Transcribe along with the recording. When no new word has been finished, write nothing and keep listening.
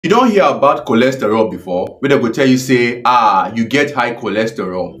You don't hear about cholesterol before, where they go tell you say, you get high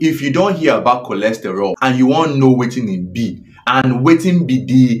cholesterol. If you don't hear about cholesterol and you want know wetin it be and wetin be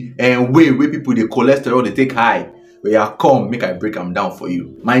the way where people the cholesterol they take high, where you come make I break them down for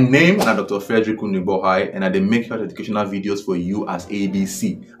you. My name is Dr. Frederick Unuigbokhai, and I dey make health educational videos for you as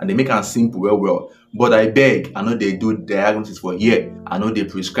ABC, and they make them simple well. But I beg, I know they do diagnosis for here. I know they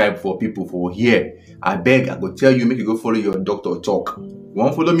prescribe for people for here. I beg, I go tell you, make you go follow your doctor talk. You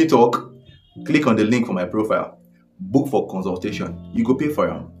want follow me talk? Click on the link for my profile. Book for consultation. You go pay for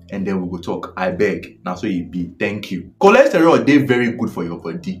them, and then we go talk. I beg. Now so you be. Thank you. Cholesterol, they very good for your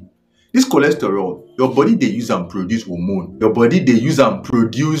body. This cholesterol, your body they use and produce hormone. Your body they use and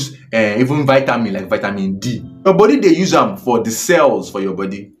produce even vitamin like vitamin D. Your body they use them for the cells for your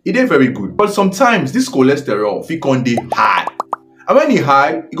body. It is very good. But sometimes this cholesterol fit on dey high. And when it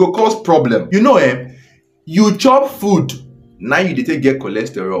high, it go cause problem. You know, you chop food, now you dey take get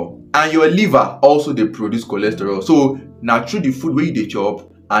cholesterol. And your liver also they produce cholesterol. So now through the food where you dey chop,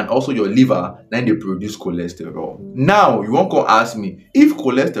 and also your liver, then they produce cholesterol. Now, you won't come ask me, if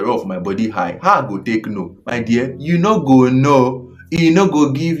cholesterol of my body high, how I go take no? My dear, you no go know. E no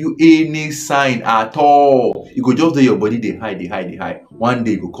go give you any sign at all. You go just do your body, they high. One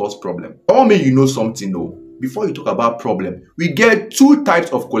day, it will cause problem. I want make you know something though. Before you talk about problem, we get two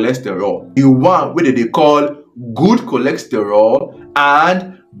types of cholesterol. The one where they call good cholesterol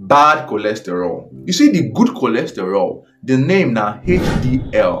and bad cholesterol. You see, the good cholesterol, the name now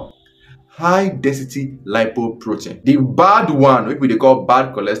HDL, high density lipoprotein. The bad one, which we call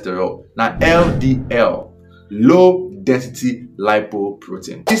bad cholesterol, now LDL, low density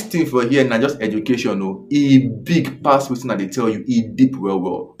lipoprotein. This thing for here now just education, no, e big pass wetin I dey tell you, e deep well,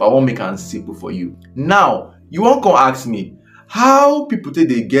 but I won't make am simple for you. Now, you won't come ask me, how people say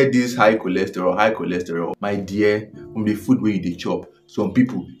they get this high cholesterol? My dear, from the food where you dey chop. Some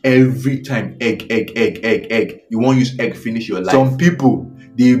people, every time egg. You won't use egg finish your life. Some people,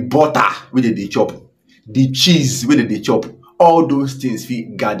 the butter where they chop, the cheese where they chop, all those things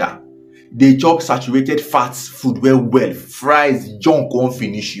fit gather. They chop saturated fats food well, fries, junk won't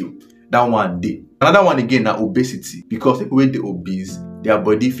finish you. That one day. Another one again now obesity. Because people when they obese, their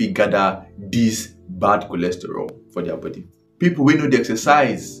body fit gather this bad cholesterol for their body. People wey know the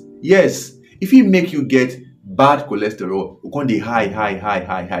exercise, yes, if it make you get bad cholesterol, you can dey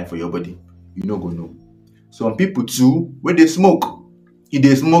high for your body. You no go know. Some people too, when they smoke, if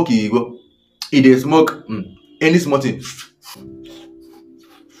they smoke, any small thing,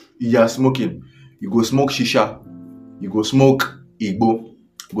 you are smoking. You go smoke shisha, you go smoke igbo,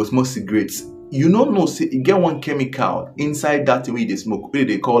 you go smoke cigarettes. You don't know, say you get one chemical inside that thing wey they smoke, wey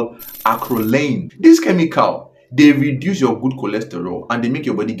they call acrolein. This chemical, they reduce your good cholesterol and they make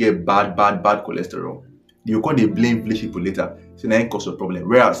your body get bad cholesterol. You can't they blame village people later. So now you cause a problem.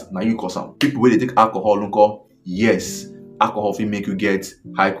 Whereas now you cause some people where they take alcohol, yes, alcohol will make you get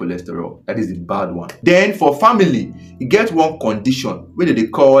high cholesterol. That is the bad one. Then for family, you get one condition where they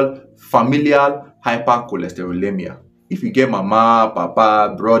call familial hypercholesterolemia. If you get mama,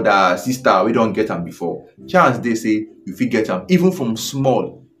 papa, brother, sister, we don't get them before. Chance they say you fit get them even from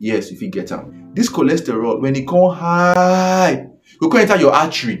small. Yes, if you get them. This cholesterol, when it come high, you can enter your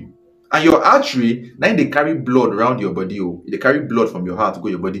artery. And your artery, now they carry blood around your body. Oh. They carry blood from your heart to go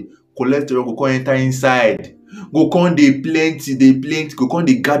your body. Cholesterol go come enter inside. Go come they plenty, go come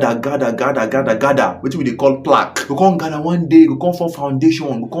they gather. What we they call plaque. Go come gather one day, go come form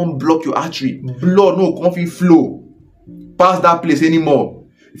foundation, go come block your artery. Blood no come fit flow past that place anymore.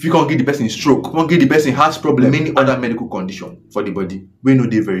 If you can't get the person stroke, can't get the person heart problem, many other medical condition for the body, we know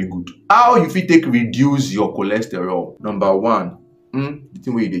they very good. How you fit take reduce your cholesterol? Number one, the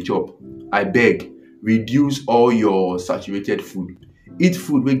thing where you dey chop. I beg, reduce all your saturated food. Eat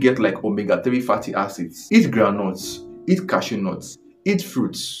food we get like omega-3 fatty acids. Eat groundnuts, eat cashew nuts, eat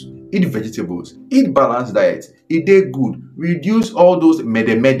fruits, eat vegetables, eat balanced diet. It dey good. Reduce all those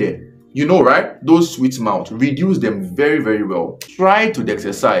mede. You know, right? Those sweet mouth, reduce them very well. Try to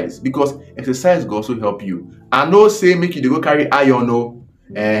exercise because exercise will also help you. I know say make you dey go carry iron no.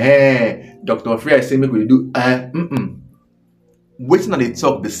 Dr. Frederick say make we do Waiting on the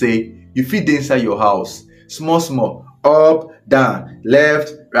talk they say you fit dey inside your house, small, up, down,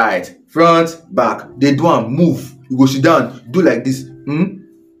 left, right, front, back. They do and move. You go sit down, do like this.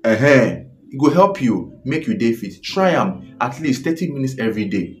 It go help you make you day fit. Try them at least 30 minutes every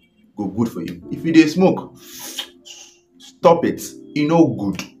day. Go good for you. If you dey smoke, stop it. E no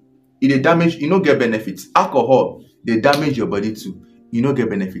good. E dey damage, e no get benefits. Alcohol, they damage your body too. E no get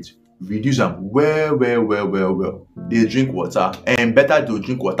benefits. Reduce them well. They drink water, and better to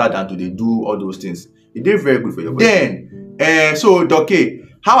drink water than to they do all those things. It is very good for your body. Then, so Doc,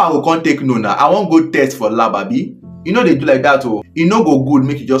 How I go come take no now? I wan go test for lab, abi? You know they do like that, oh. E no go good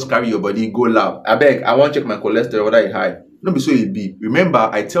make you just carry your body go lab. Abeg, I wan check my cholesterol whether e high. No be so e be. Remember,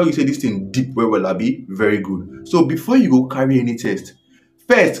 I tell you say this thing deep well well, abi? Very good. So before you go carry any test,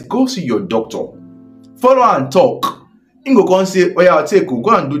 first go see your doctor. Follow am talk. Him go come say, oya take go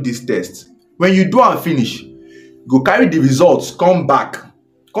and do this test. When you do am finish, go carry the results come back,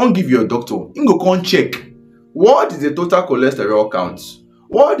 come give your doctor. Him go come check what is the total cholesterol count,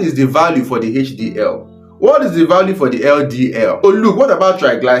 what is the value for the HDL, what is the value for the LDL. Oh look, what about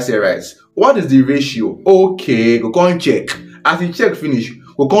triglycerides? What is the ratio? Okay, go come check. As you check finish,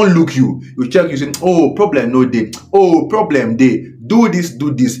 go come look you check, you say, oh, problem no dey, oh, problem dey, do this.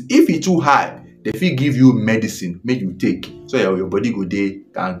 If e too high, they fit give you medicine make you take, so your body go dey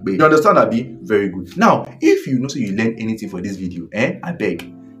kampe. You understand, abi? Very good. Now, if you know say you learn anything for this video,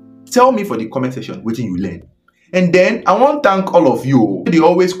 abeg tell me for the comment section wetin you learn. And then I wan thank all of you wey dey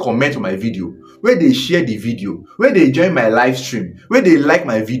always comment on my video, wey dey share the video, wey dey join my live stream, wey dey like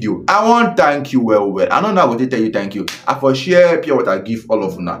my video. I wan thank you well well. I no know how I go tell you thank you. I for share pure water give all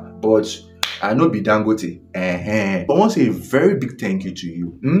of una, but I no be Dangote. But I want to say a very big thank you to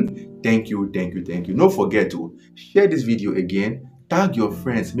you. Thank you. No forget to share this video again. Tag your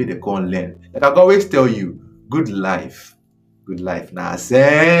friends, make them come learn. Like I always tell you, good life na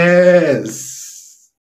sense.